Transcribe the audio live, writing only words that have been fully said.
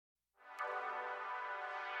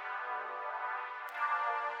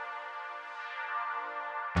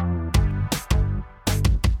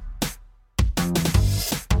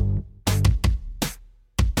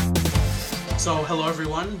So, hello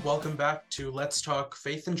everyone. Welcome back to Let's Talk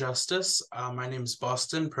Faith and Justice. My name is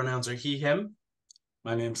Boston. Pronouns are he, him.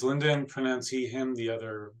 My name's Lyndon. Pronouns he, him, the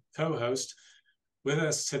other co-host. With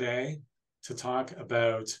us today to talk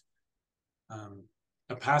about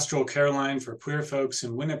a pastoral care line for queer folks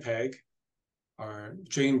in Winnipeg are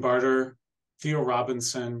Jane Barter, Theo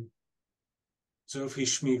Robinson, Zsófi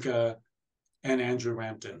Schmiga, and Andrew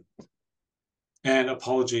Rampton. And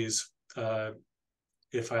apologies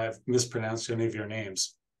if I have mispronounced any of your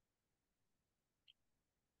names.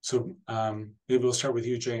 So maybe we'll start with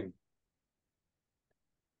you, Jane.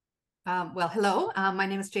 Hello. My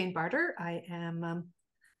name is Jane Barter. I am,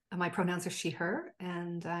 my pronouns are she, her,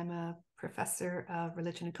 and I'm a professor of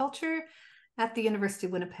religion and culture at the University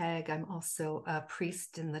of Winnipeg. I'm also a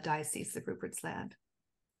priest in the Diocese of Rupert's Land.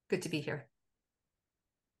 Good to be here.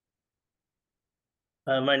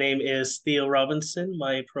 My name is Theo Robinson.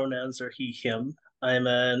 My pronouns are he, him. I'm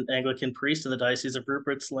an Anglican priest in the Diocese of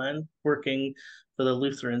Rupert's Land, working for the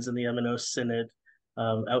Lutherans in the M&O Synod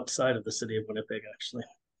outside of the city of Winnipeg, actually.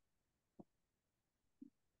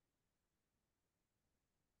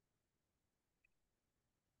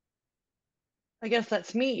 I guess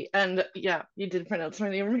that's me. And yeah, you did pronounce my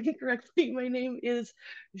name correctly. My name is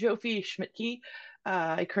Zsófi Schmiga.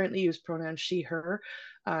 I currently use pronouns she, her.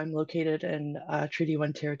 I'm located in Treaty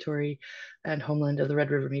 1 territory and homeland of the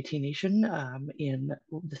Red River Métis Nation in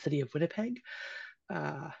the city of Winnipeg.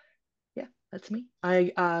 Yeah, that's me.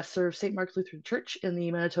 I serve St. Mark's Lutheran Church in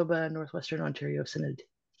the Manitoba and Northwestern Ontario Synod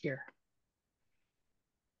here.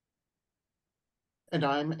 And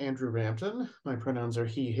I'm Andrew Rampton. My pronouns are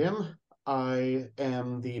he, him. I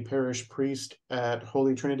am the parish priest at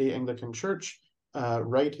Holy Trinity Anglican Church,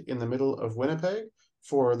 right in the middle of Winnipeg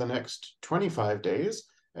for the next 25 days.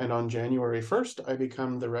 And on January 1st, I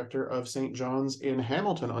become the rector of St. John's in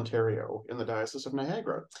Hamilton, Ontario, in the Diocese of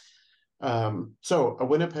Niagara. So a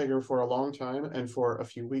Winnipegger for a long time and for a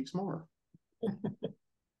few weeks more.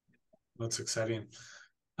 That's exciting.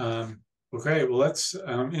 Okay, well,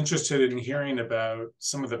 I'm interested in hearing about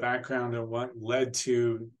some of the background and what led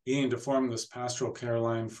to being to form this pastoral care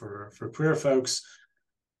line for queer folks.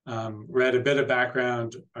 Read a bit of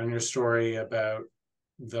background on your story about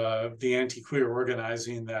the anti-queer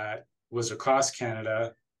organizing that was across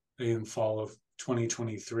Canada in fall of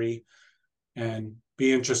 2023, and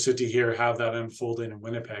be interested to hear how that unfolded in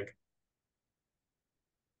Winnipeg.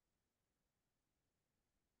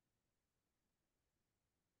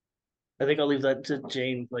 I think I'll leave that to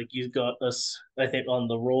Jane. Like, you got us, I think, on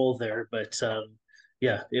the roll there. But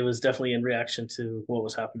yeah, it was definitely in reaction to what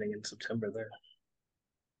was happening in September there.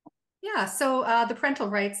 Yeah, so the parental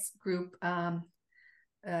rights group,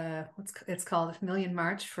 it's called Million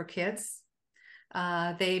March for Kids.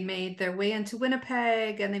 They made their way into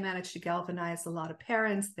Winnipeg and they managed to galvanize a lot of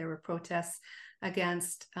parents. There were protests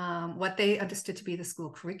against what they understood to be the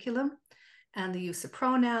school curriculum and the use of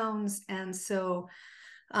pronouns. And so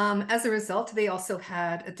as a result, they also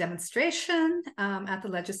had a demonstration at the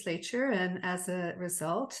legislature. And as a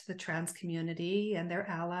result, the trans community and their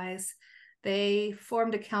allies, they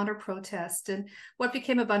formed a counter protest. And what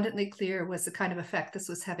became abundantly clear was the kind of effect this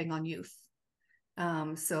was having on youth.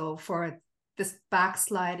 So for this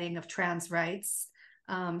backsliding of trans rights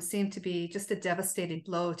seemed to be just a devastating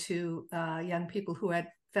blow to young people who had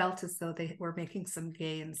felt as though they were making some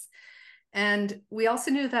gains. And we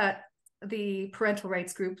also knew that the parental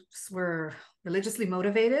rights groups were religiously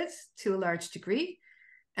motivated to a large degree.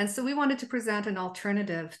 And so we wanted to present an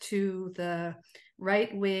alternative to the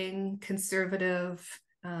right-wing, conservative,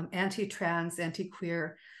 anti-trans,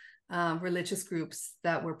 anti-queer religious groups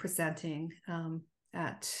that were presenting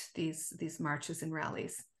at these marches and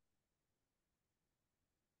rallies.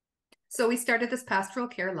 So we started this pastoral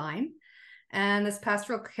care line. And this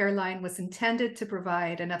pastoral care line was intended to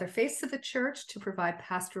provide another face of the church, to provide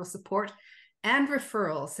pastoral support and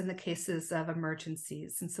referrals in the cases of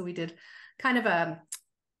emergencies. And so we did kind of a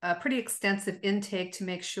pretty extensive intake to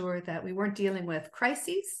make sure that we weren't dealing with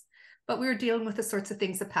crises, but we were dealing with the sorts of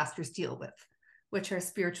things that pastors deal with, which are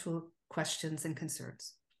spiritual questions and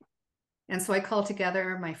concerns. And so I called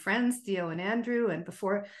together my friends, Theo and Andrew, and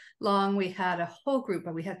before long we had a whole group,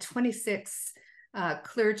 but we had 26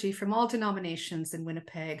 clergy from all denominations in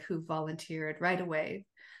Winnipeg who volunteered right away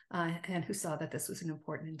and who saw that this was an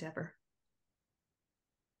important endeavor.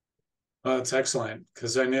 Well, it's excellent,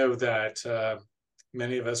 because I know that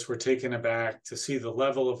many of us were taken aback to see the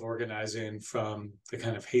level of organizing from the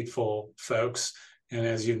kind of hateful folks. And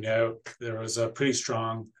as you know, there was a pretty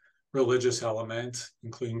strong religious element,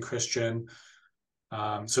 including Christian.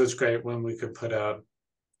 So it's great when we could put out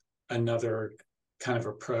another kind of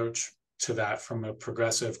approach. to that from a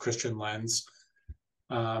progressive Christian lens.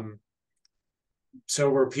 So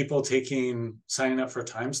were people signing up for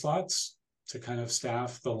time slots to kind of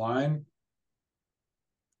staff the line?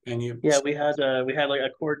 And yeah, we had like a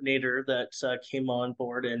coordinator that came on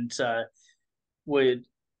board and would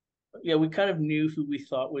we kind of knew who we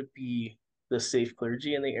thought would be the safe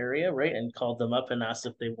clergy in the area, right? And called them up and asked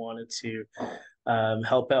if they wanted to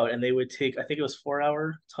help out. And they would take, I think it was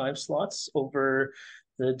 4-hour time slots over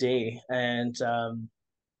the day. And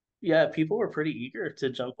yeah, people were pretty eager to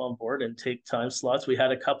jump on board and take time slots. We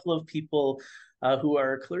had a couple of people who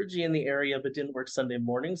are clergy in the area but didn't work Sunday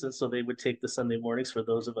mornings, and so they would take the Sunday mornings for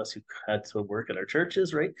those of us who had to work at our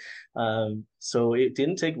churches, right? So it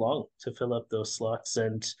didn't take long to fill up those slots,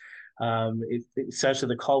 and essentially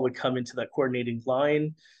the call would come into that coordinating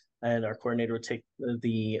line, and our coordinator would take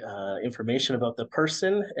the information about the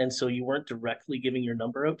person, and so you weren't directly giving your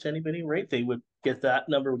number out to anybody, right? They would get that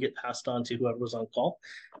number, would get passed on to whoever was on call,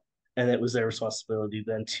 and it was their responsibility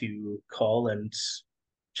then to call and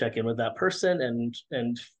check in with that person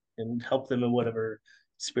and help them in whatever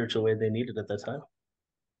spiritual way they needed at that time.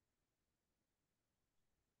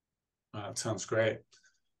 That sounds great.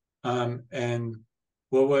 And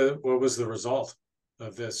what was the result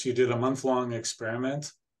of this? You did a month-long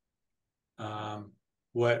experiment.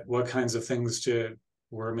 What kinds of things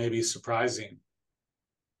were maybe surprising?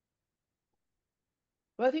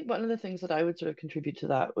 Well, I think one of the things that I would sort of contribute to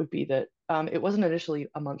that would be that it wasn't initially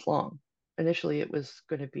a month long. Initially, it was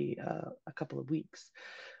going to be a couple of weeks.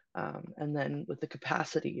 And then with the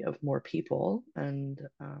capacity of more people, and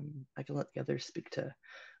I can let the others speak to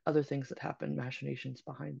other things that happen, machinations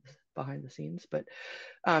behind the scenes. But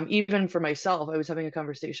even for myself, I was having a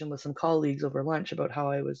conversation with some colleagues over lunch about how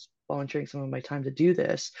I was volunteering some of my time to do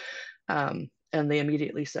this. And they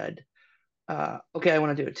immediately said, okay, I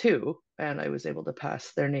want to do it too. And I was able to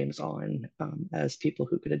pass their names on as people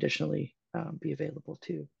who could additionally be available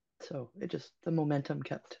too. So the momentum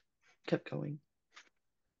kept going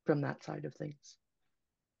from that side of things.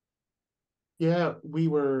 Yeah, we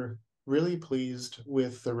were really pleased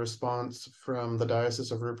with the response from the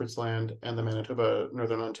Diocese of Rupert's Land and the Manitoba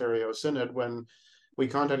Northern Ontario Synod when we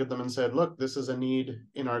contacted them and said, look, this is a need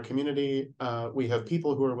in our community. We have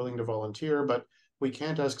people who are willing to volunteer, but we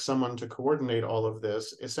can't ask someone to coordinate all of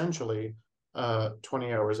this, essentially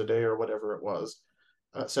 20 hours a day or whatever it was,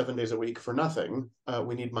 7 days a week for nothing.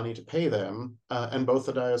 We need money to pay them. And both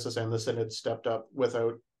the diocese and the synod stepped up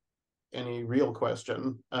without any real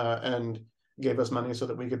question and gave us money so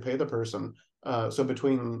that we could pay the person. So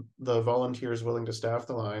between the volunteers willing to staff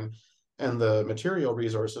the line and the material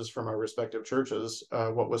resources from our respective churches,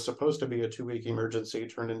 what was supposed to be a 2-week emergency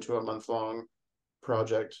turned into a month-long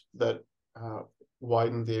project that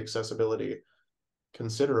widened the accessibility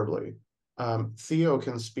considerably. Theo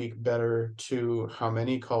can speak better to how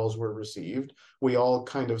many calls were received. We all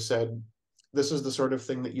kind of said, this is the sort of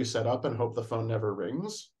thing that you set up and hope the phone never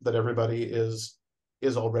rings, that everybody is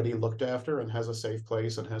already looked after and has a safe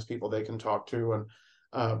place and has people they can talk to,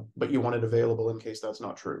 and but you want it available in case that's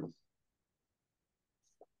not true.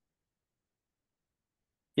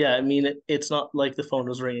 Yeah, I mean, it's not like the phone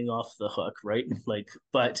was ringing off the hook, right? Like,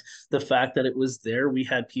 but the fact that it was there, we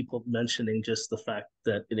had people mentioning just the fact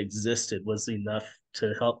that it existed was enough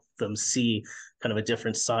to help them see kind of a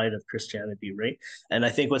different side of Christianity, right? And I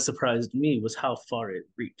think what surprised me was how far it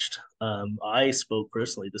reached. I spoke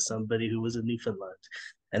personally to somebody who was in Newfoundland,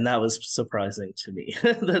 and that was surprising to me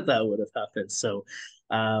that would have happened. So,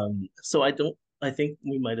 I think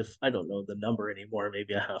we might have, I don't know the number anymore,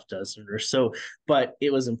 maybe a half dozen or so, but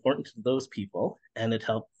it was important to those people and it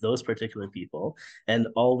helped those particular people. And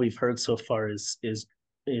all we've heard so far is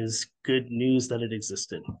good news that it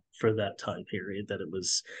existed for that time period, that it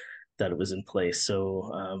was in place.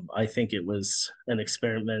 So I think it was an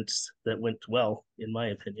experiment that went well, in my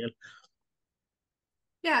opinion.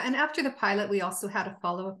 Yeah, and after the pilot, we also had a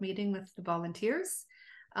follow-up meeting with the volunteers.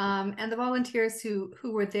 And the volunteers who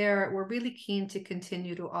were there were really keen to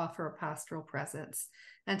continue to offer a pastoral presence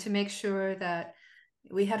and to make sure that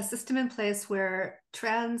we had a system in place where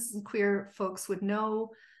trans and queer folks would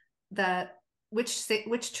know that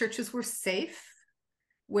which churches were safe,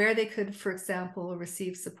 where they could, for example,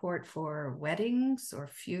 receive support for weddings or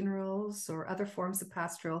funerals or other forms of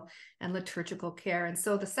pastoral and liturgical care. And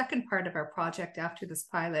so the second part of our project after this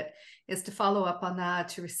pilot is to follow up on that,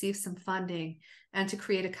 to receive some funding and to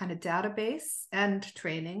create a kind of database and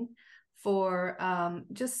training for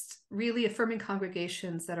just really affirming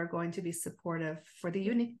congregations that are going to be supportive for the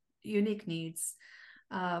unique needs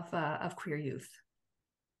of queer youth.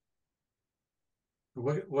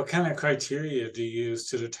 What kind of criteria do you use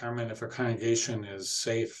to determine if a congregation is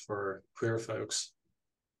safe for queer folks?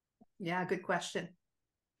 Yeah, good question.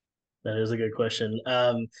 That is a good question.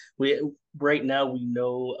 We right now we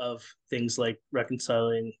know of things like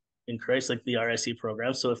reconciling in Christ, like the RIC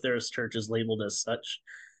program. So if there's churches labeled as such,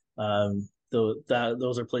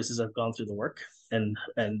 those are places that have gone through the work and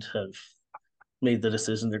have made the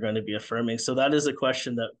decision they're going to be affirming. So that is a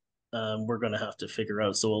question that we're going to have to figure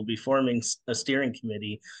out. So we'll be forming a steering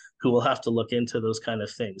committee who will have to look into those kind of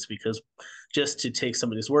things, because just to take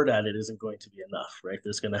somebody's word at it isn't going to be enough, right?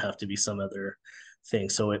 There's going to have to be some other thing.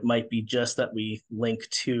 So it might be just that we link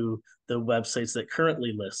to the websites that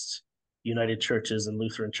currently list United churches and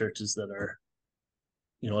Lutheran churches that are,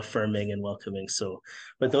 affirming and welcoming. So,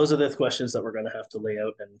 but those are the questions that we're going to have to lay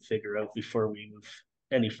out and figure out before we move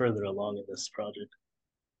any further along in this project.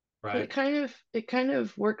 Right. It kind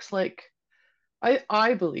of works like,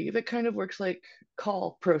 I believe it kind of works like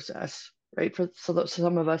call process, right? For so that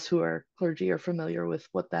some of us who are clergy are familiar with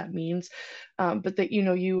what that means, but that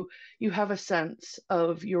you have a sense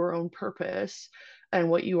of your own purpose and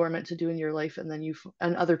what you are meant to do in your life, and then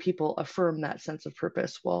and other people affirm that sense of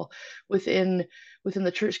purpose. Well, within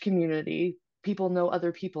the church community, people know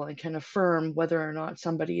other people and can affirm whether or not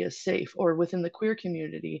somebody is safe. Or within the queer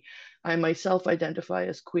community, I myself identify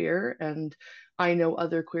as queer, and I know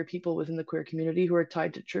other queer people within the queer community who are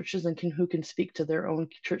tied to churches and who can speak to their own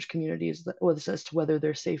church communities as to whether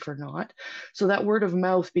they're safe or not. So that word of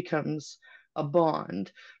mouth becomes a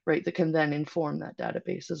bond, right, that can then inform that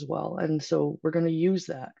database as well. And so we're going to use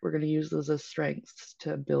that. We're going to use those as strengths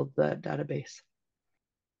to build that database.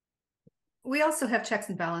 We also have checks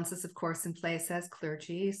and balances, of course, in place as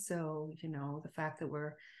clergy. So, the fact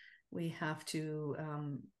that we have to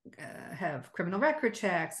have criminal record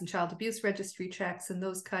checks and child abuse registry checks and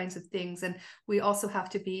those kinds of things. And we also have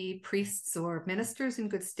to be priests or ministers in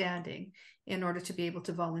good standing in order to be able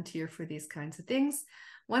to volunteer for these kinds of things.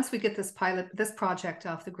 Once we get this project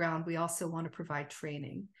off the ground, we also want to provide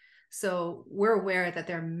training. So we're aware that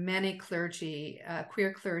there are many clergy,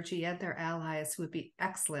 queer clergy and their allies who would be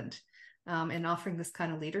excellent in offering this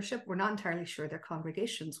kind of leadership. We're not entirely sure their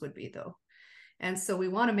congregations would be, though. And so we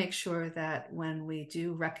want to make sure that when we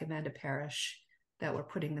do recommend a parish, that we're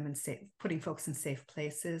putting folks in safe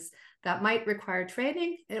places. That might require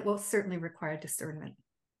training. It will certainly require discernment.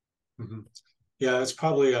 Mm-hmm. Yeah, that's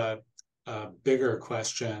probably a bigger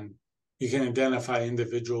question. You can identify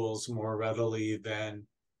individuals more readily than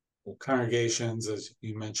congregations, as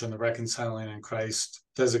you mentioned, the Reconciling in Christ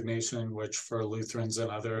designation, which for Lutherans and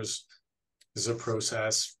others is a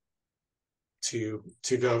process to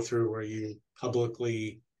go through where you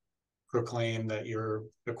publicly proclaim that you're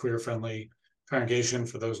a queer-friendly congregation,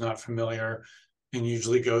 for those not familiar, and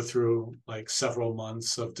usually go through like several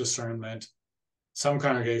months of discernment. Some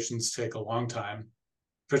congregations take a long time,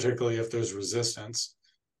 particularly if there's resistance.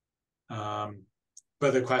 But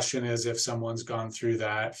the question is, if someone's gone through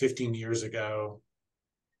that 15 years ago,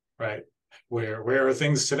 right, where are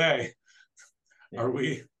things today? Yeah.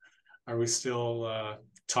 Are we still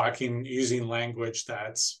using language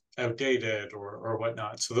that's outdated or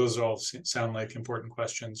whatnot? So those all sound like important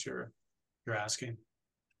questions you're asking.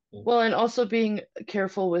 Well, and also being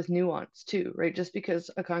careful with nuance too, right? Just because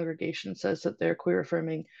a congregation says that they're queer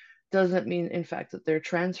affirming doesn't mean, in fact, that they're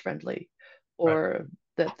trans friendly, or right,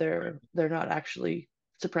 that they're not actually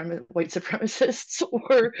white supremacists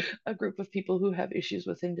or a group of people who have issues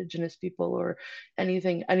with Indigenous people or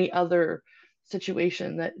any other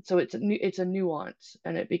situation. That so it's a nuance,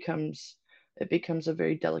 and it becomes a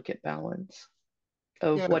very delicate balance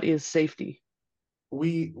of what is safety.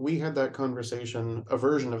 We had that conversation, a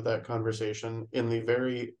version of that conversation, in the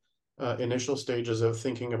very initial stages of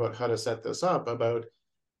thinking about how to set this up, about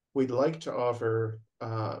we'd like to offer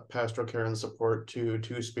pastoral care and support to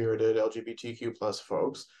two-spirited LGBTQ plus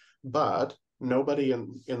folks, but nobody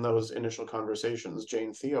in those initial conversations,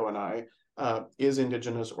 Jane, Theo, and I, is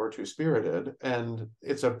Indigenous or two-spirited, and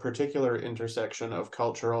it's a particular intersection of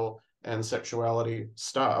cultural and sexuality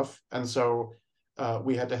stuff. And so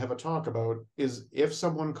we had to have a talk about, if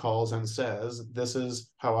someone calls and says, this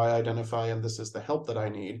is how I identify and this is the help that I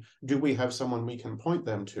need, do we have someone we can point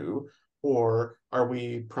them to? Or are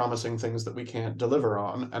we promising things that we can't deliver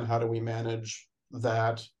on? And how do we manage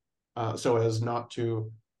that so as not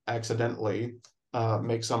to accidentally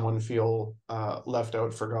make someone feel left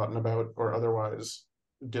out, forgotten about, or otherwise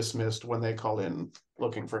dismissed when they call in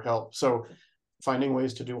looking for help? So finding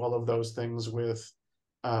ways to do all of those things with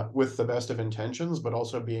the best of intentions, but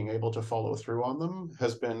also being able to follow through on them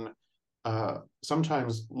has been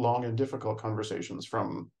sometimes long and difficult conversations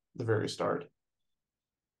from the very start.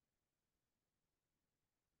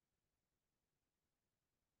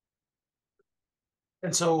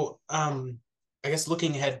 And so, I guess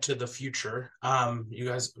looking ahead to the future, you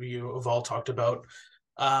have all talked about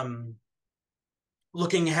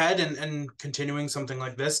looking ahead and continuing something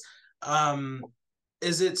like this.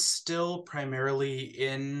 Is it still primarily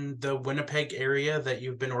in the Winnipeg area that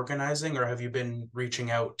you've been organizing, or have you been reaching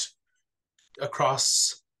out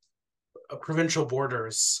across provincial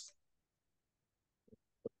borders?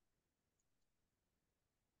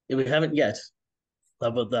 We haven't yet. How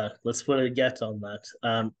about that? Let's put a get on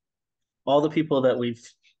that. All the people that we've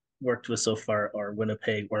worked with so far are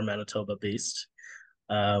Winnipeg or Manitoba based.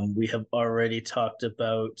 We have already talked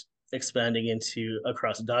about expanding into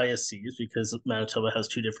across dioceses because Manitoba has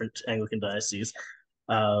two different Anglican dioceses.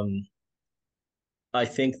 I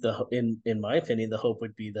think in my opinion, the hope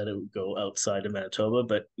would be that it would go outside of Manitoba,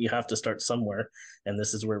 but you have to start somewhere, and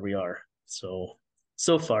this is where we are. So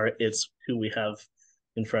far, it's who we have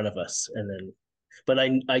in front of us, and then. But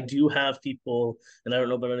I do have people, and I don't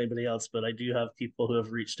know about anybody else, but I do have people who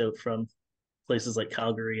have reached out from places like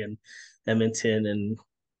Calgary and Edmonton and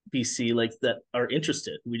BC like that are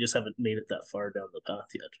interested. We just haven't made it that far down the path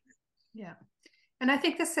yet. Yeah. And I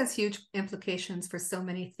think this has huge implications for so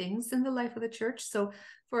many things in the life of the church. So,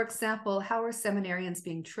 for example, how are seminarians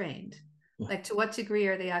being trained? Like, to what degree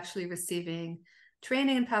are they actually receiving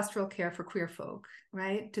training in pastoral care for queer folk,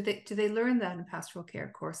 right? Do they learn that in pastoral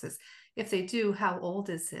care courses? If they do, how old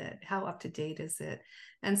is it? How up to date is it?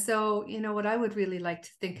 And so, what I would really like to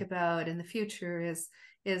think about in the future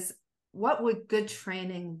is what would good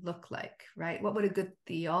training look like, right? What would a good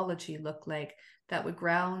theology look like that would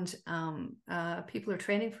ground people who are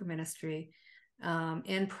training for ministry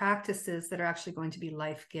in practices that are actually going to be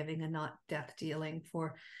life-giving and not death-dealing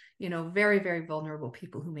for, very, very vulnerable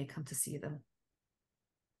people who may come to see them.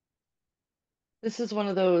 This is one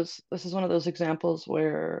of those examples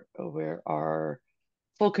where our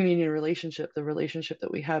full communion relationship, the relationship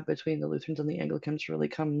that we have between the Lutherans and the Anglicans, really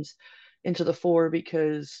comes into the fore,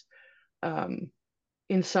 because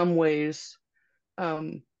in some ways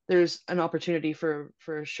there's an opportunity for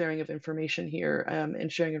sharing of information here,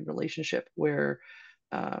 and sharing of relationship where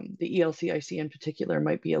the ELCIC in particular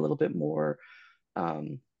might be a little bit more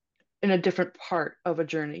in a different part of a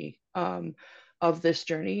journey, of this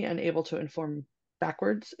journey, and able to inform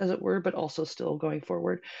backwards, as it were, but also still going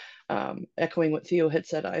forward. Echoing what Theo had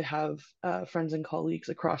said, I have friends and colleagues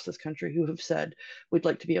across this country who have said, we'd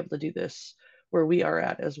like to be able to do this where we are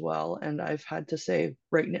at as well. And I've had to say,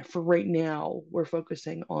 right now, we're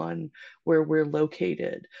focusing on where we're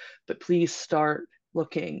located, but please start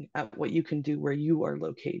looking at what you can do where you are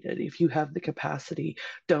located. If you have the capacity,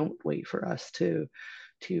 don't wait for us to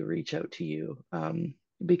reach out to you,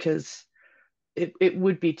 because it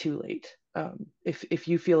would be too late. If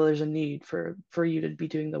you feel there's a need for you to be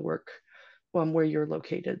doing the work where you're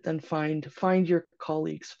located, then find your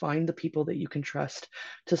colleagues, find the people that you can trust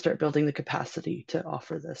to start building the capacity to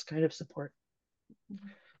offer this kind of support.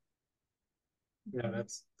 Yeah,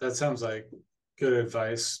 that sounds like good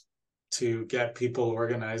advice to get people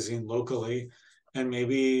organizing locally, and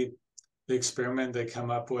maybe the experiment they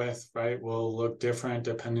come up with, right, will look different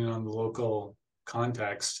depending on the local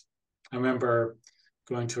context. I remember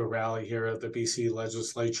going to a rally here at the BC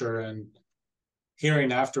legislature and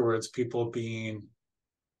hearing afterwards people being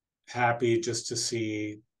happy just to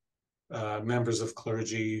see members of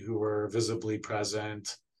clergy who were visibly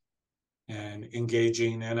present and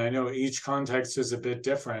engaging. And I know each context is a bit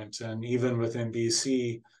different. And even within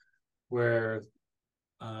BC, where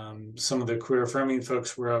some of the queer affirming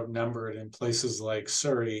folks were outnumbered in places like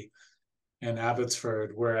Surrey and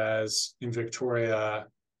Abbotsford, whereas in Victoria,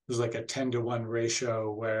 it was like a 10-to-1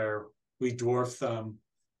 ratio where we dwarfed them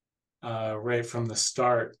right from the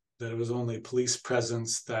start, that it was only police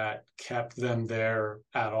presence that kept them there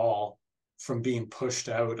at all from being pushed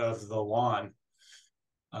out of the lawn.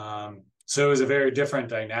 So it was a very different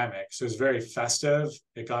dynamic. So it was very festive.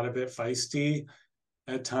 It got a bit feisty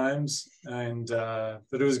at times, and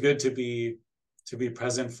but it was good to be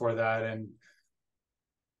present for that, and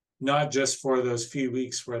not just for those few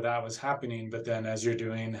weeks where that was happening, but then as you're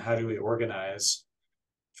doing, how do we organize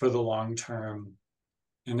for the long term?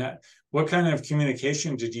 And that, what kind of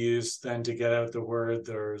communication did you use then to get out the word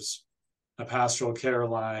there's a pastoral care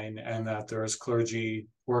line and that there's clergy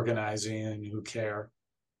organizing who care?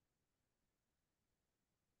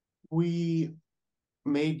 We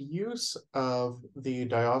made use of the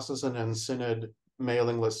diocesan and synod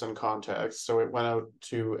mailing lists and contacts. So it went out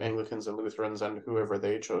to Anglicans and Lutherans and whoever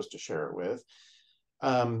they chose to share it with.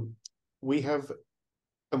 We have,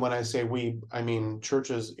 and when I say we, I mean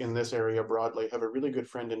churches in this area broadly, have a really good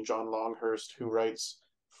friend in John Longhurst who writes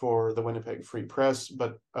for the Winnipeg Free Press,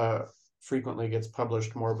 but frequently gets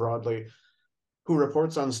published more broadly, who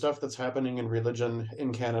reports on stuff that's happening in religion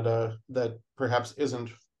in Canada that perhaps isn't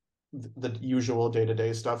the usual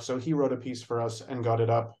day-to-day stuff. So he wrote a piece for us and got it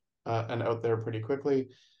up and out there pretty quickly.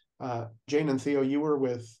 Jane and Theo, you were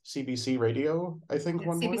with CBC Radio, I think,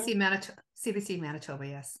 one morning? CBC Manitoba,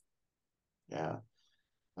 yes. Yeah.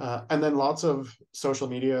 And then lots of social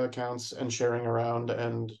media accounts and sharing around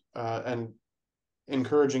and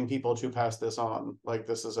encouraging people to pass this on. Like,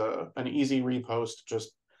 this is an easy repost,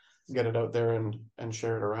 just get it out there and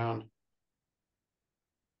share it around.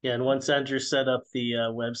 Yeah, and once Andrew set up the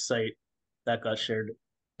website, that got shared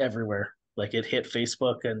everywhere. Like it hit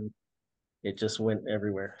Facebook and it just went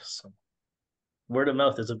everywhere. So word of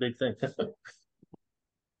mouth is a big thing.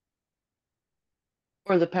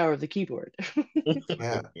 Or the power of the keyboard.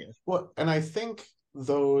 Yeah. Well, and I think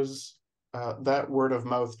that word of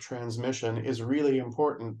mouth transmission is really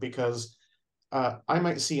important because I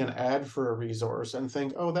might see an ad for a resource and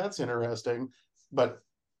think, oh, that's interesting. But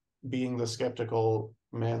being the skeptical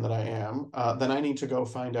man that I am, then I need to go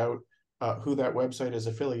find out who that website is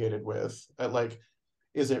affiliated with. Like,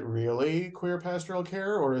 is it really Queer Pastoral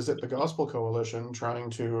Care, or is it the Gospel Coalition trying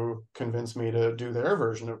to convince me to do their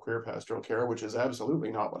version of Queer Pastoral Care, which is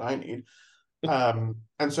absolutely not what I need. And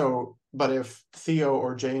so, but if Theo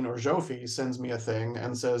or Jane or Zsófi sends me a thing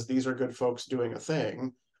and says, these are good folks doing a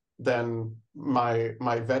thing, then my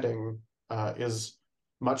vetting is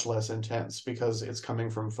much less intense because it's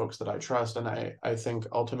coming from folks that I trust. And I think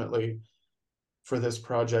ultimately for this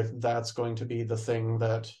project, that's going to be the thing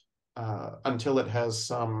that until it has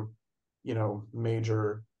some,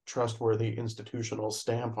 major trustworthy institutional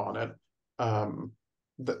stamp on it,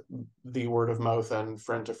 the word of mouth and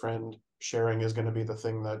friend to friend sharing is going to be the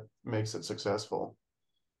thing that makes it successful.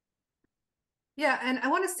 Yeah, and I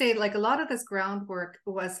want to say, like, a lot of this groundwork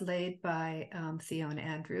was laid by Theo and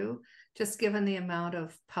Andrew, just given the amount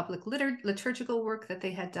of public liturgical work that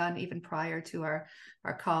they had done even prior to our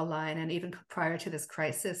call line and even prior to this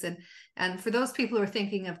crisis. And for those people who are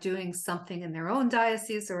thinking of doing something in their own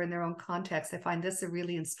diocese or in their own context, I find this a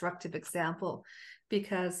really instructive example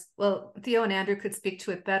because, well, Theo and Andrew could speak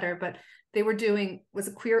to it better, but they were doing, was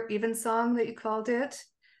a queer evensong that you called it?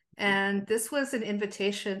 And this was an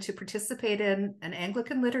invitation to participate in an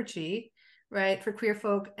Anglican liturgy, right, for queer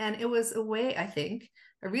folk. And it was a way, I think,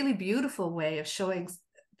 a really beautiful way of showing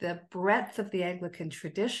the breadth of the Anglican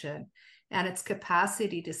tradition and its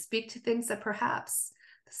capacity to speak to things that perhaps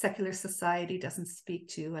the secular society doesn't speak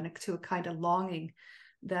to, and to a kind of longing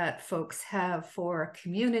that folks have for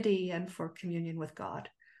community and for communion with God.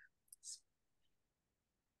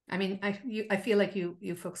 I mean, I feel like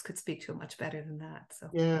you folks could speak to it much better than that. So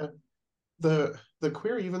yeah, the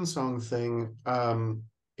Queer Evensong thing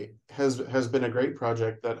it has been a great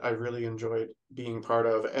project that I really enjoyed being part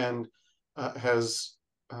of, and has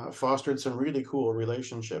fostered some really cool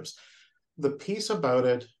relationships. The piece about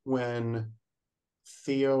it when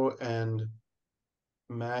Theo and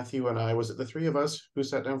Matthew and I, was it the three of us who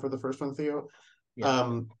sat down for the first one, Theo?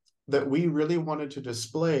 Yeah. That we really wanted to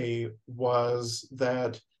display was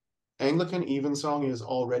that Anglican Evensong is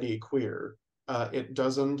already queer. It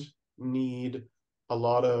doesn't need a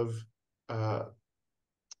lot of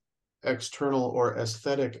external or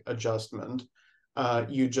aesthetic adjustment.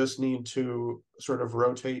 You just need to sort of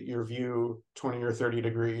rotate your view 20 or 30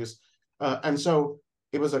 degrees. And so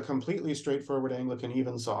it was a completely straightforward Anglican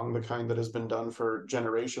evensong, the kind that has been done for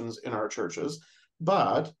generations in our churches.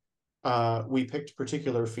 But we picked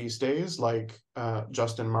particular feast days like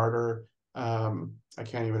Justin Martyr. I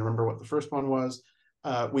can't even remember what the first one was.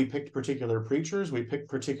 We picked particular preachers. We picked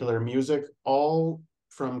particular music, all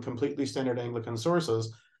from completely standard Anglican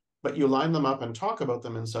sources. But you line them up and talk about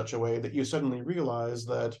them in such a way that you suddenly realize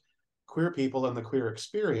that queer people and the queer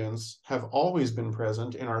experience have always been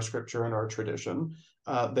present in our scripture and our tradition.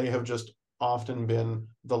 They have just often been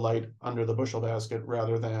the light under the bushel basket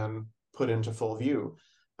rather than put into full view.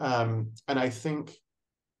 And I think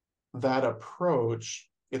that approach,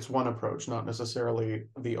 it's one approach, not necessarily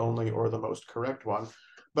the only or the most correct one,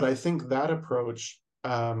 but I think that approach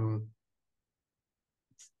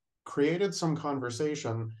created some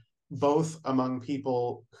conversation both among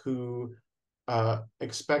people who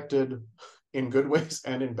expected, in good ways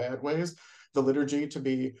and in bad ways, the liturgy to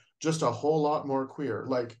be just a whole lot more queer.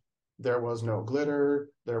 Like, there was no glitter,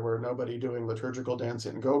 there were nobody doing liturgical dance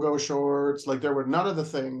in go-go shorts, like there were none of the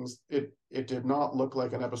things. It did not look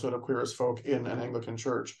like an episode of Queer as Folk in an Anglican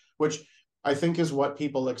church, which I think is what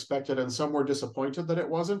people expected, and some were disappointed that it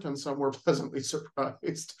wasn't, and some were pleasantly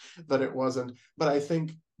surprised that it wasn't. But I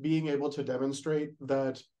think being able to demonstrate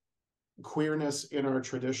that queerness in our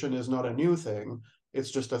tradition is not a new thing,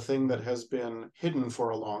 It's just a thing that has been hidden for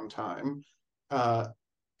a long time.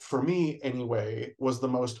 For me, anyway, was the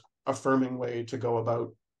most affirming way to go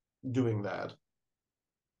about doing that.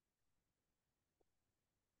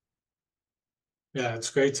 Yeah, it's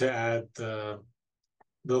great to add the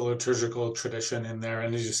liturgical tradition in there.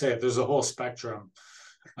 And as you say, there's a whole spectrum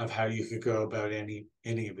of how you could go about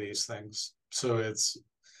any of these things. So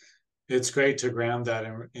it's great to ground that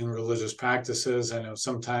in religious practices. I know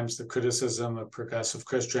sometimes the criticism of progressive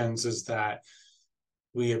Christians is that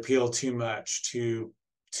we appeal too much to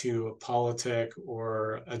a politic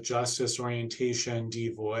or a justice orientation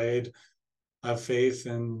devoid of faith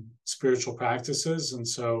and spiritual practices. And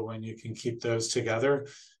so when you can keep those together, I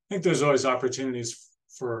think there's always opportunities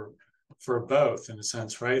for both, in a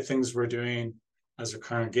sense, right? Things we're doing as a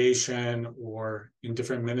congregation or in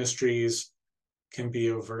different ministries can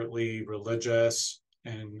be overtly religious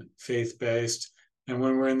and faith-based. And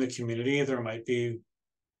when we're in the community,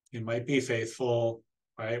 it might be faithful,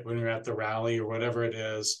 right? When you're at the rally or whatever it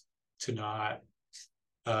is, to not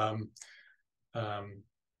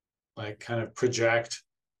like kind of project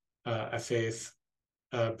a faith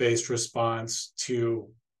based response to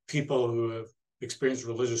people who have experienced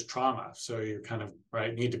religious trauma. So you kind of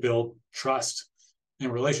need to build trust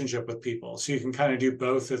and relationship with people. So you can kind of do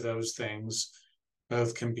both of those things.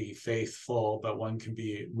 Both can be faithful, but one can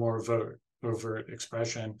be more overt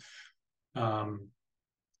expression.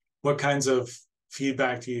 What kinds of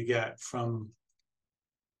feedback do you get from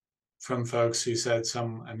folks who said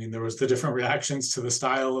there was the different reactions to the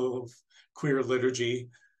style of queer liturgy,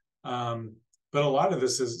 but a lot of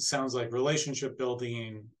this sounds like relationship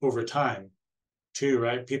building over time too,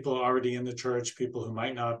 right? People already in the church, people who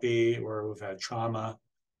might not be, or who've had trauma.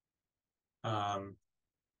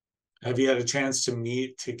 Have you had a chance to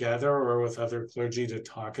meet together or with other clergy to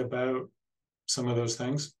talk about some of those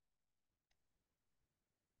things?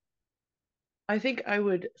 I think I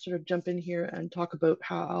would sort of jump in here and talk about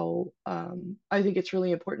how I think it's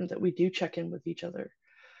really important that we do check in with each other.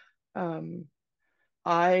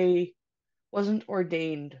 I wasn't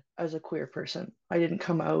ordained as a queer person. I didn't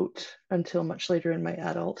come out until much later in my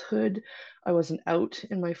adulthood. I wasn't out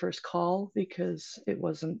in my first call because it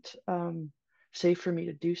wasn't safe for me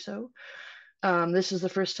to do so. This is the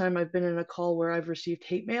first time I've been in a call where I've received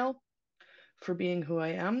hate mail for being who I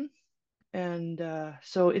am. And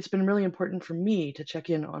so it's been really important for me to check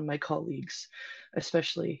in on my colleagues,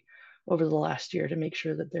 especially over the last year, to make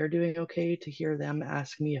sure that they're doing okay, to hear them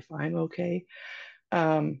ask me if I'm okay.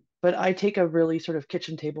 But I take a really sort of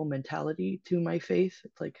kitchen table mentality to my faith.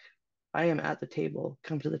 It's like, I am at the table,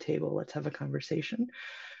 come to the table, let's have a conversation.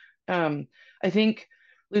 I think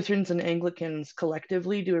Lutherans and Anglicans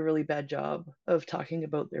collectively do a really bad job of talking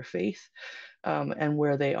about their faith, and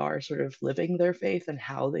where they are sort of living their faith and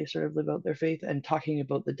how they sort of live out their faith, and talking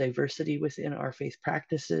about the diversity within our faith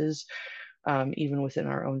practices, even within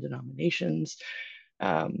our own denominations.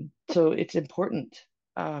 So it's important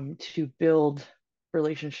to build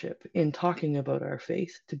relationship in talking about our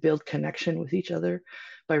faith, to build connection with each other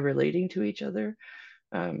by relating to each other.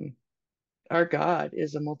 Our God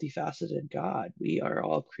is a multifaceted God. We are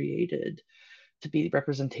all created to be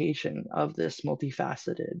representation of this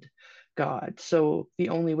multifaceted God. So the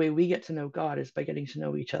only way we get to know God is by getting to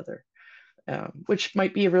know each other, which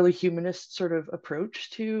might be a really humanist sort of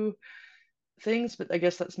approach to things, but I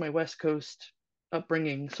guess that's my West Coast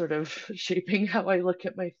upbringing sort of shaping how I look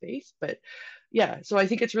at my faith. But yeah, so I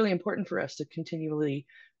think it's really important for us to continually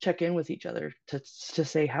check in with each other to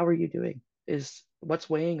say, how are you doing? Is what's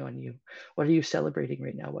weighing on you? What are you celebrating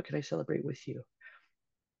right now? What can I celebrate with you?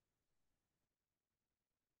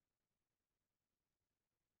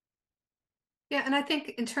 Yeah, and I think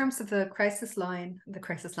in terms of the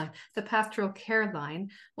pastoral care line,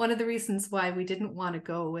 one of the reasons why we didn't want to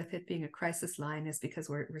go with it being a crisis line is because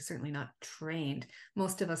we're certainly not trained.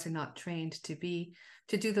 Most of us are not trained to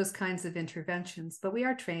do those kinds of interventions, but we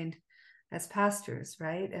are trained as pastors,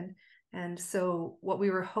 right? And so what we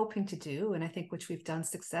were hoping to do, and I think which we've done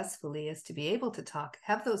successfully, is to be able to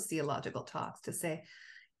have those theological talks to say,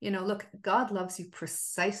 look, God loves you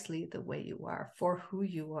precisely the way you are, for who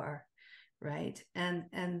you are. Right.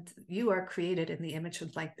 And you are created in the image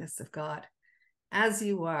and likeness of God, as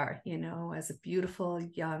you are, as a beautiful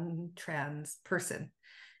young trans person.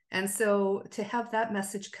 And so to have that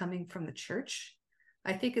message coming from the church,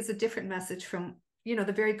 I think is a different message from,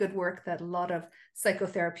 the very good work that a lot of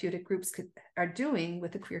psychotherapeutic groups are doing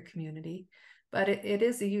with the queer community. But it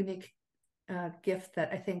is a unique gift that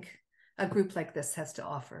I think a group like this has to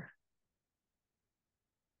offer.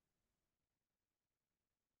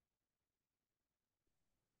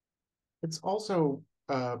 It's also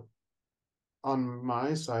on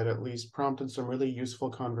my side at least, prompted some really useful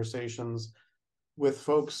conversations with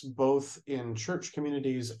folks both in church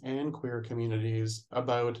communities and queer communities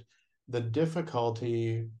about the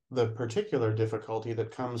particular difficulty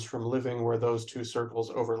that comes from living where those two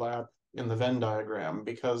circles overlap in the Venn diagram,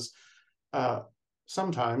 because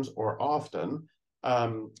sometimes or often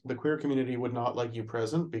the queer community would not like you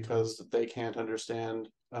present because they can't understand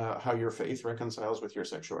how your faith reconciles with your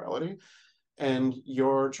sexuality. And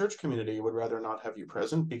your church community would rather not have you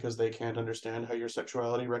present because they can't understand how your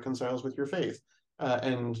sexuality reconciles with your faith.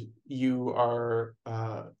 And you are,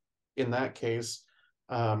 in that case,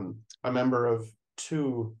 a member of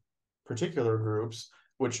two particular groups,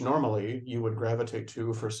 which normally you would gravitate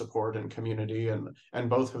to for support and community. And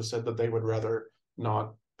both have said that they would rather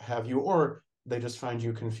not have you, or they just find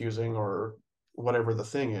you confusing, or whatever the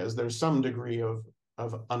thing is. There's some degree of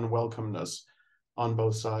unwelcomeness on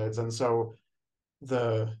both sides. And so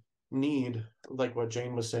the need, like what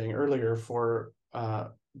Jane was saying earlier, for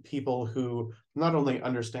people who not only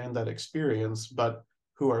understand that experience, but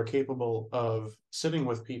who are capable of sitting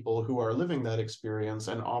with people who are living that experience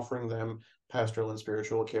and offering them pastoral and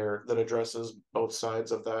spiritual care that addresses both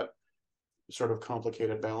sides of that sort of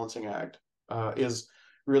complicated balancing act, is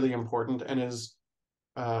really important, and is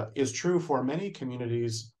true for many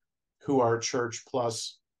communities who are church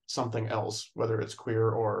plus something else, whether it's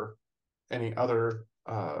queer or any other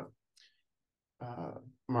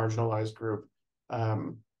marginalized group.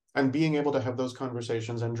 And being able to have those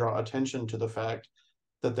conversations and draw attention to the fact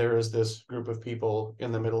that there is this group of people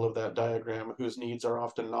in the middle of that diagram whose needs are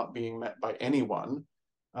often not being met by anyone,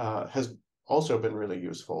 has also been really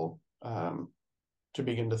useful, to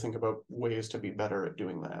begin to think about ways to be better at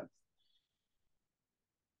doing that.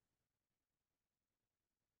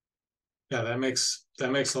 Yeah, that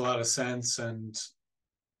makes a lot of sense. And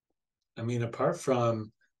I mean, apart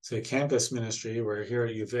from, say, campus ministry, we're here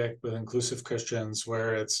at UVic with Inclusive Christians,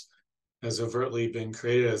 where it's has overtly been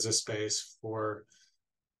created as a space for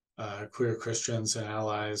queer Christians and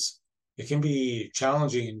allies. It can be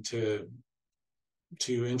challenging to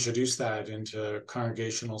introduce that into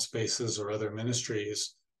congregational spaces or other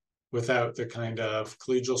ministries without the kind of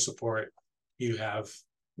collegial support you have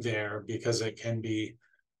there, because it can be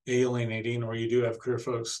alienating, or you do have queer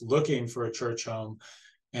folks looking for a church home,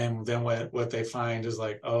 and then what they find is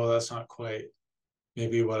like, oh, that's not quite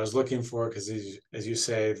maybe what I was looking for, because as you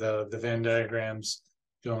say, the Venn diagrams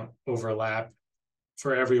don't overlap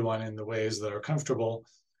for everyone in the ways that are comfortable.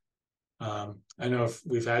 I know if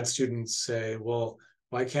we've had students say, well,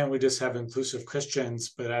 why can't we just have inclusive Christians,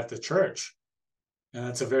 but at the church? And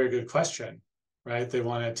that's a very good question, right? They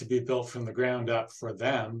want it to be built from the ground up for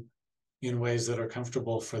them in ways that are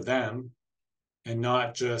comfortable for them, and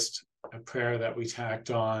not just a prayer that we tacked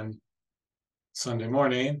on Sunday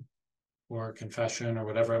morning or confession or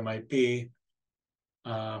whatever it might be.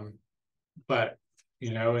 But,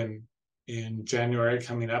 you know, in January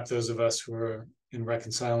coming up, those of us who are in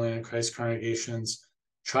Reconciling in Christ congregations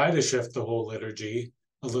try to shift the whole liturgy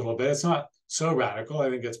a little bit. It's not so radical. I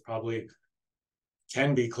think it's probably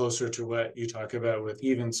can be closer to what you talk about with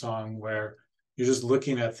Evensong, where you're just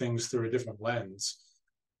looking at things through a different lens.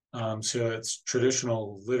 So it's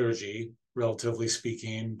traditional liturgy, relatively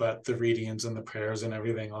speaking, but the readings and the prayers and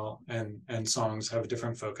everything all and songs have a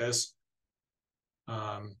different focus.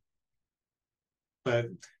 But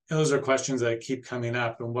those are questions that keep coming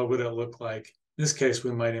up. And what would it look like? In this case,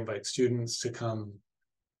 we might invite students to come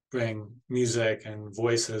bring music and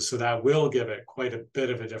voices. So that will give it quite a bit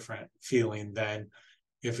of a different feeling than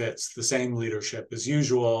if it's the same leadership as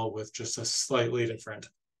usual with just a slightly different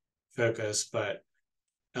focus, but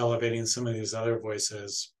elevating some of these other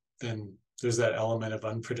voices, then there's that element of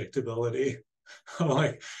unpredictability.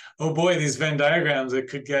 Like, oh boy, these Venn diagrams, it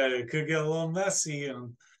could get a little messy,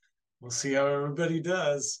 and we'll see how everybody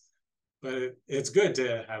does. But it's good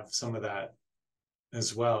to have some of that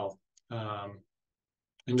as well.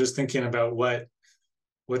 And just thinking about what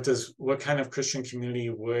kind of Christian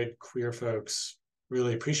community would queer folks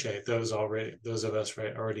really appreciate? Those of us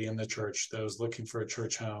already in the church, those looking for a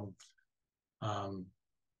church home.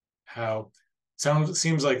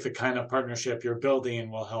 Seems like the kind of partnership you're building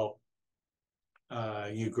will help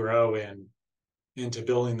you grow into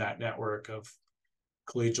building that network of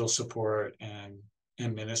collegial support and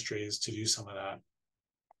ministries to do some of that.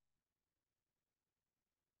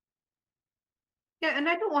 Yeah, and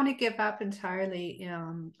I don't want to give up entirely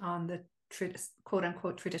on the quote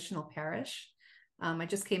unquote traditional parish. I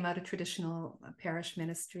just came out of traditional parish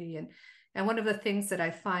ministry, and one of the things that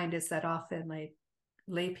I find is that often like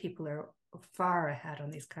lay people are far ahead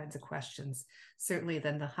on these kinds of questions, certainly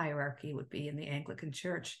than the hierarchy would be in the Anglican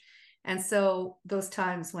Church. And so those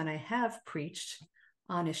times when I have preached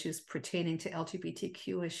on issues pertaining to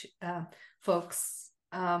LGBTQ folks,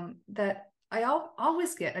 that I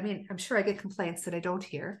always get, I mean, I'm sure I get complaints that I don't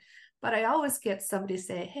hear, but I always get somebody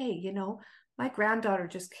say, hey, you know, my granddaughter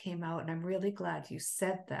just came out and I'm really glad you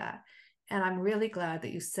said that. And I'm really glad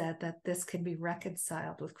that you said that this can be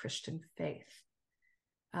reconciled with Christian faith,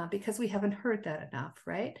 because we haven't heard that enough,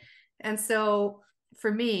 right? And so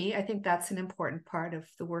for me, I think that's an important part of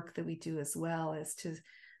the work that we do as well, is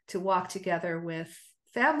to walk together with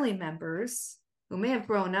family members who may have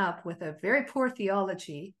grown up with a very poor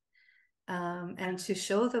theology, and to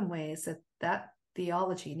show them ways that that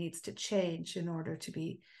theology needs to change in order to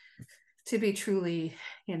be truly,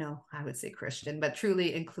 you know, I would say Christian, but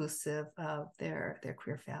truly inclusive of their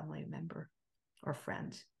queer family member or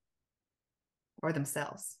friend or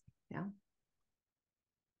themselves. Yeah.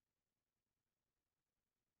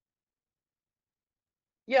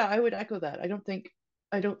 Yeah, I would echo that. I don't think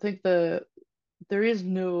there is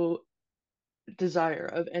no desire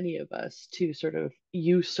of any of us to sort of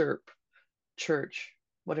usurp church,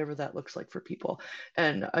 whatever that looks like for people.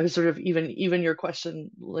 And I was sort of even your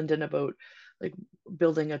question, Lyndon, about like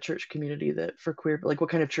building a church community that for queer, like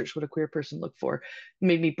what kind of church would a queer person look for,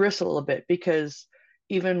 made me bristle a bit, because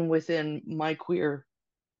even within my queer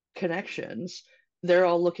connections, they're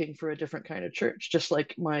all looking for a different kind of church. Just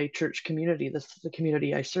like my church community, the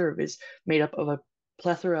community I serve is made up of a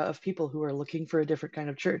plethora of people who are looking for a different kind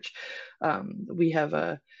of church. We have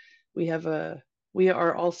a we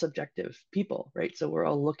are all subjective people, right? So we're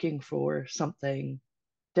all looking for something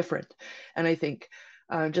different. And I think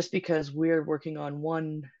just because we're working on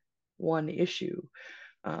one issue,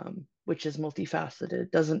 which is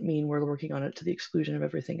multifaceted, doesn't mean we're working on it to the exclusion of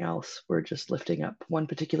everything else. We're just lifting up one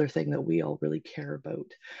particular thing that we all really care about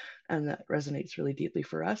and that resonates really deeply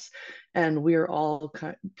for us. And we're all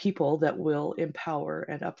people that will empower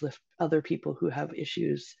and uplift other people who have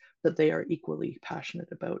issues that they are equally passionate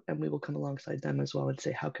about. And we will come alongside them as well and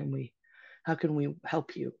say, how can we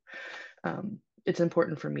help you? It's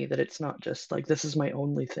important for me that it's not just like, this is my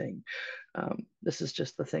only thing. This is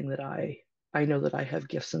just the thing that I know that I have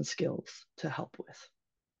gifts and skills to help with.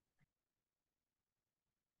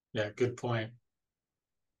 Yeah, good point.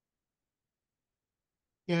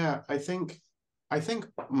 Yeah, I think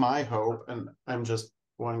my hope, and I'm just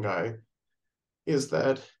one guy, is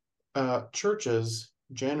that churches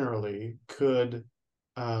generally could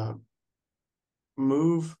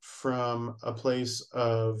move from a place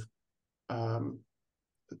of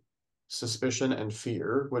suspicion and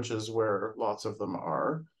fear, which is where lots of them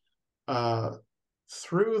are,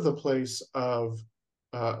 through the place of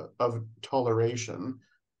toleration,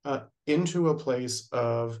 into a place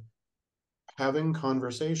of having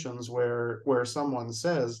conversations where someone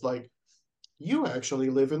says, like, you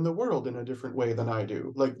actually live in the world in a different way than I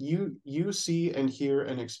do. Like, you see and hear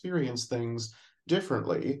and experience things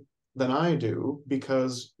differently than I do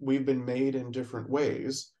because we've been made in different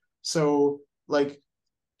ways. So, like,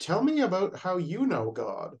 tell me about how you know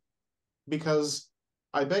God, because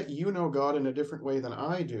I bet you know God in a different way than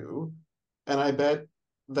I do. And I bet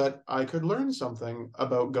that I could learn something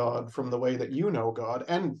about God from the way that you know God,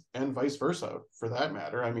 and vice versa, for that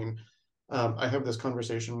matter. I mean, I have this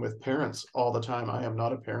conversation with parents all the time. I am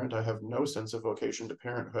not a parent. I have no sense of vocation to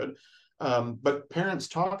parenthood. But parents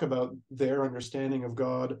talk about their understanding of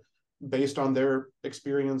God based on their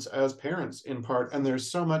experience as parents in part. And there's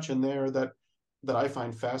so much in there that I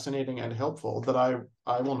find fascinating and helpful that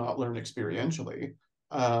I will not learn experientially.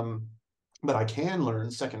 But I can learn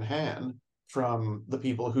secondhand from the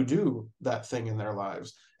people who do that thing in their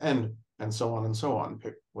lives, and so on and so on,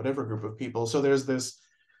 pick whatever group of people. So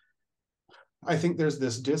I think there's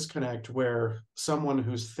this disconnect where someone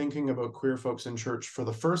who's thinking about queer folks in church for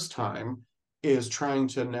the first time is trying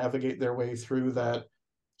to navigate their way through that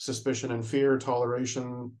suspicion and fear,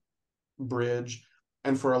 toleration bridge.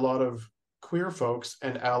 And for a lot of queer folks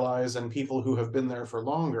and allies and people who have been there for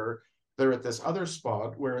longer, they're at this other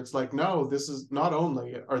spot where it's like, no, this is not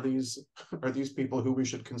only are these people who we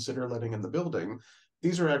should consider letting in the building,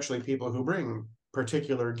 these are actually people who bring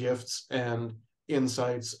particular gifts and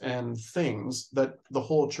insights and things that the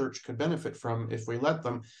whole church could benefit from if we let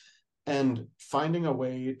them. And finding a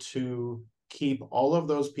way to keep all of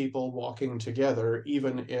those people walking together,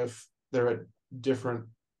 even if they're at different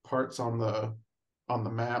parts on the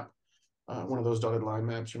map, one of those dotted line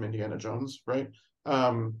maps from Indiana Jones, right?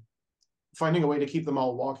 Finding a way to keep them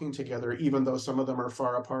all walking together, even though some of them are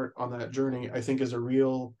far apart on that journey, I think is a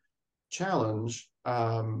real challenge,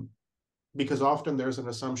 because often there's an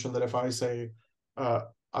assumption that if I say,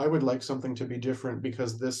 I would like something to be different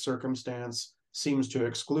because this circumstance seems to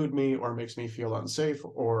exclude me or makes me feel unsafe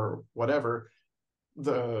or whatever,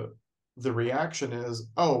 the reaction is,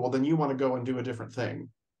 oh, well, then you want to go and do a different thing.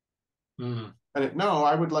 Mm. And no,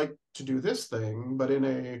 I would like to do this thing, but in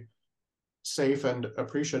a safe and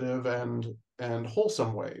appreciative and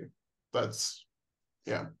wholesome way. That's,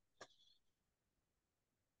 yeah.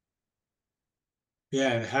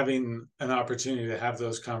 Yeah, and having an opportunity to have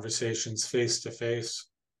those conversations face to face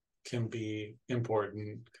can be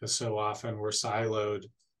important, because so often we're siloed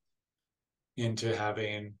into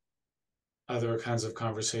having other kinds of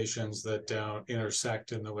conversations that don't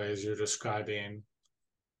intersect in the ways you're describing.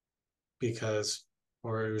 Because,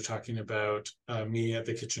 or you're talking about me at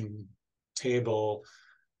the kitchen table,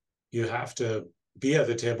 you have to be at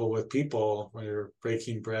the table with people when you're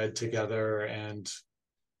breaking bread together. And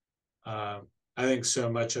I think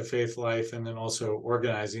so much of faith life, and then also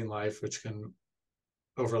organizing life, which can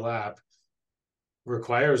overlap,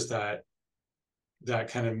 requires that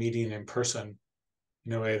kind of meeting in person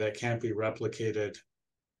in a way that can't be replicated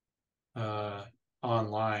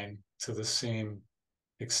online to the same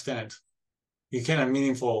extent. You can have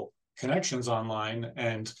meaningful connections online,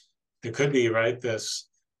 and it could be, right,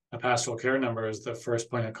 a pastoral care number is the first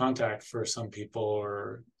point of contact for some people,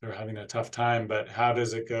 or they're having a tough time, but how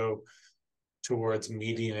does it go towards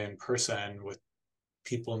meeting in person with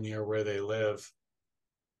people near where they live?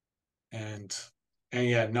 And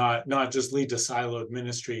yeah, not just lead to siloed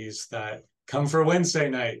ministries that come for Wednesday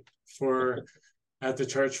night for at the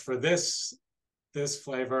church for this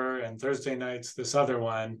flavor, and Thursday nights this other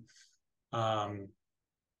one.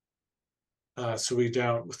 So we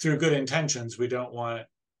don't, through good intentions, we don't want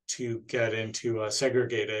to get into a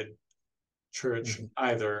segregated church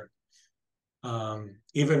either.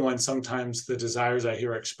 Even when sometimes the desires I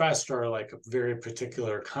hear expressed are like a very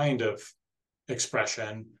particular kind of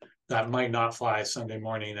expression that might not fly Sunday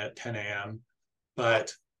morning at 10 a.m.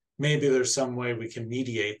 But maybe there's some way we can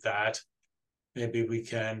mediate that. Maybe we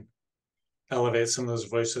can elevate some of those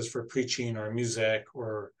voices for preaching or music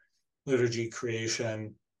or liturgy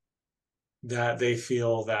creation, that they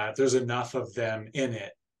feel that there's enough of them in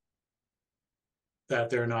it, that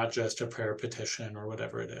they're not just a prayer petition or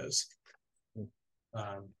whatever it is.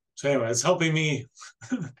 So anyway, it's helping me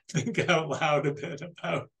think out loud a bit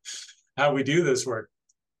about how we do this work.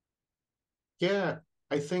 Yeah,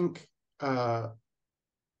 I think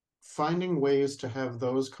finding ways to have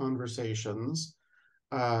those conversations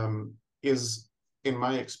is, in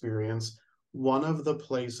my experience, one of the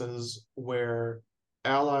places where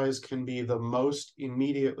allies can be the most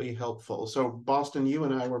immediately helpful. So Boston, you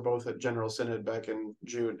and I were both at General Synod back in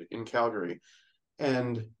June in Calgary,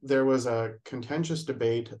 and there was a contentious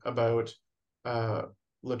debate about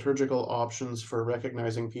liturgical options for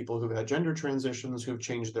recognizing people who've had gender transitions, who've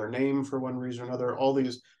changed their name for one reason or another, all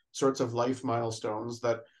these sorts of life milestones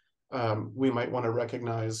that we might want to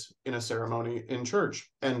recognize in a ceremony in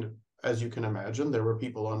church. And as you can imagine, there were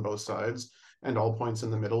people on both sides and all points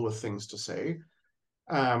in the middle with things to say.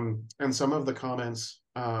 And some of the comments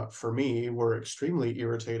for me were extremely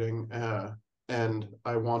irritating, and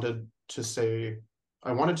I wanted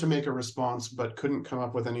to make a response, but couldn't come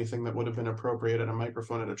up with anything that would have been appropriate at a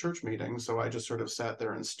microphone at a church meeting. So I just sort of sat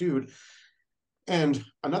there and stewed. And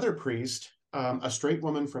another priest, a straight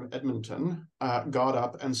woman from Edmonton, got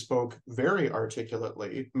up and spoke very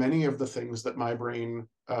articulately many of the things that my brain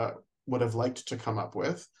would have liked to come up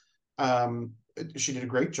with. She did a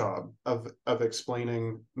great job of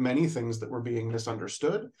explaining many things that were being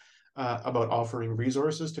misunderstood, about offering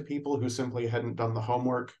resources to people who simply hadn't done the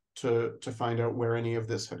homework to find out where any of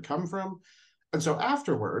this had come from. And so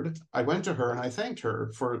afterward, I went to her and I thanked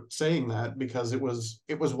her for saying that, because it was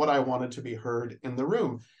what I wanted to be heard in the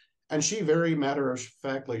room. And she very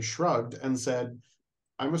matter-of-factly shrugged and said,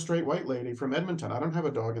 I'm a straight white lady from Edmonton. I don't have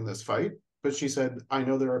a dog in this fight. But she said, I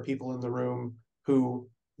know there are people in the room who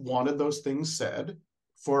wanted those things said,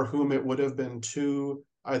 for whom it would have been too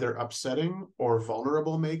either upsetting or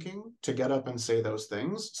vulnerable making to get up and say those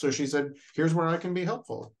things. So she said, here's where I can be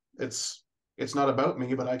helpful. It's not about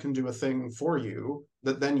me, but I can do a thing for you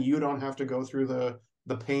that then you don't have to go through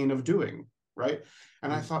the pain of doing, right?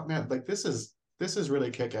 And I thought, man, like this is really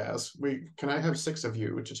kick-ass. Can I have 6 of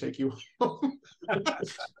you to take you home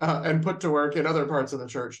and put to work in other parts of the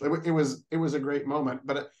church? It was a great moment.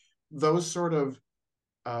 But those sort of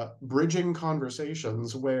bridging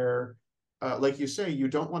conversations where, like you say, you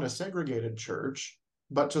don't want a segregated church,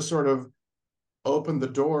 but to sort of open the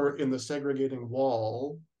door in the segregating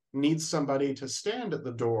wall needs somebody to stand at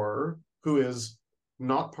the door who is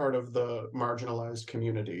not part of the marginalized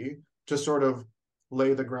community, to sort of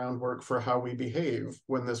lay the groundwork for how we behave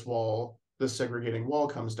when this segregating wall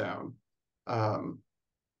comes down.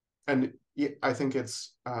 And I think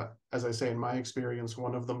it's, as I say, in my experience,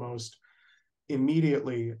 one of the most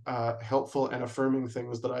immediately helpful and affirming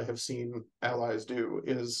things that I have seen allies do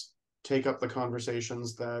is take up the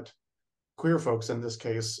conversations that queer folks in this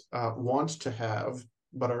case want to have,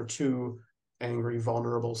 but are too angry,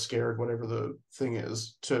 vulnerable, scared, whatever the thing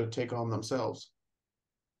is, to take on themselves.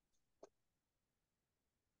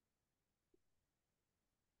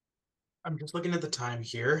 I'm just looking at the time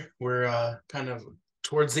here. We're kind of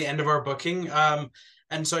towards the end of our booking.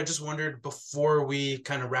 And so I just wondered, before we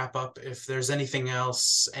kind of wrap up, if there's anything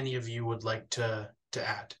else any of you would like to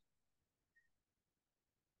add.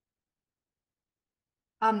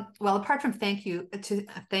 Well, apart from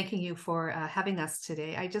thanking you for having us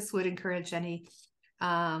today, I just would encourage any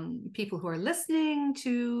people who are listening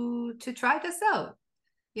to try this out.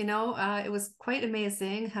 You know, it was quite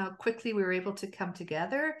amazing how quickly we were able to come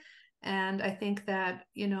together. And I think that,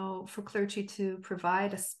 you know, for clergy to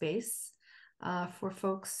provide a space for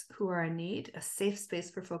folks who are in need, a safe space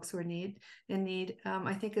for folks who are in need,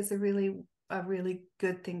 I think is a really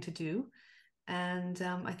good thing to do. And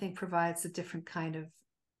I think provides a different kind of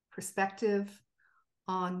perspective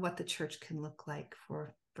on what the church can look like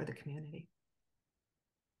for the community.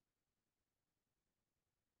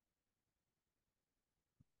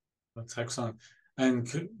 That's excellent. And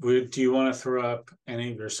do you want to throw up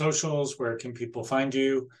any of your socials? Where can people find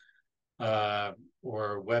you? Or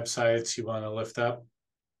websites you want to lift up?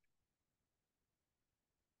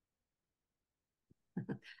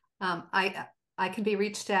 I can be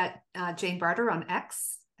reached at Jane Barter on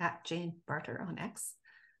X, at Jane Barter on X,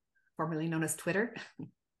 formerly known as Twitter.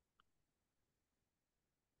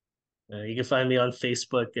 You can find me on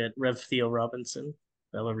Facebook at Rev Theo Robinson,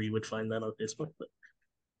 however you would find that on Facebook. But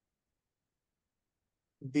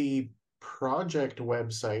The project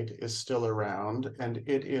website is still around, and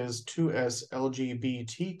it is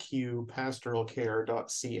 2SLGBTQ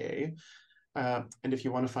pastoralcare.ca. And if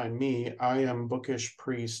you want to find me, I am Bookish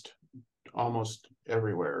Priest almost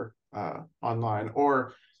everywhere online,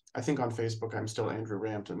 or I think on Facebook I'm still Andrew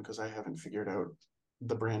Rampton because I haven't figured out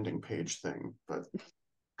the branding page thing, but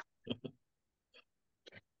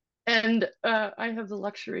And I have the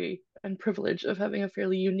luxury and privilege of having a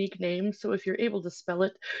fairly unique name. So if you're able to spell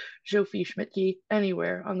it, Zsófi Schmidtke,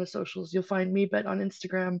 anywhere on the socials, you'll find me. But on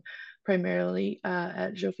Instagram, primarily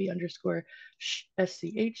at Zsófi_SCH,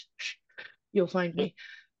 you'll find me.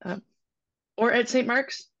 Or at St.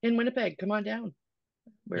 Mark's in Winnipeg. Come on down.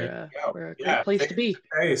 We're a great place to be.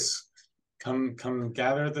 Face. Come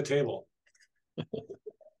gather at the table.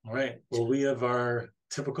 All right. Well, we have our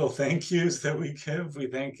typical thank yous that we give. We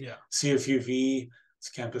thank CFUV, it's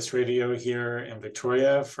Campus Radio here in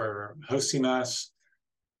Victoria, for hosting us.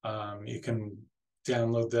 You can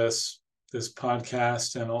download this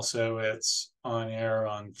podcast, and also it's on air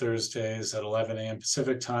on Thursdays at 11 a.m.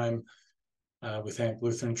 Pacific time. We thank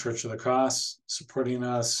Lutheran Church of the Cross supporting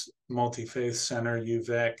us, Multi-Faith Center,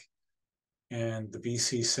 UVic, and the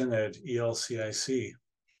BC Synod, ELCIC.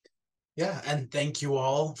 Yeah, and thank you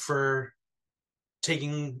all for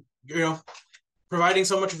providing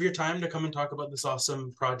so much of your time to come and talk about this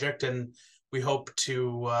awesome project, and we hope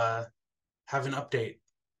to have an update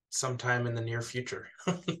sometime in the near future.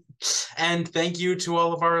 And thank you to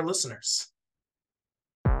all of our listeners.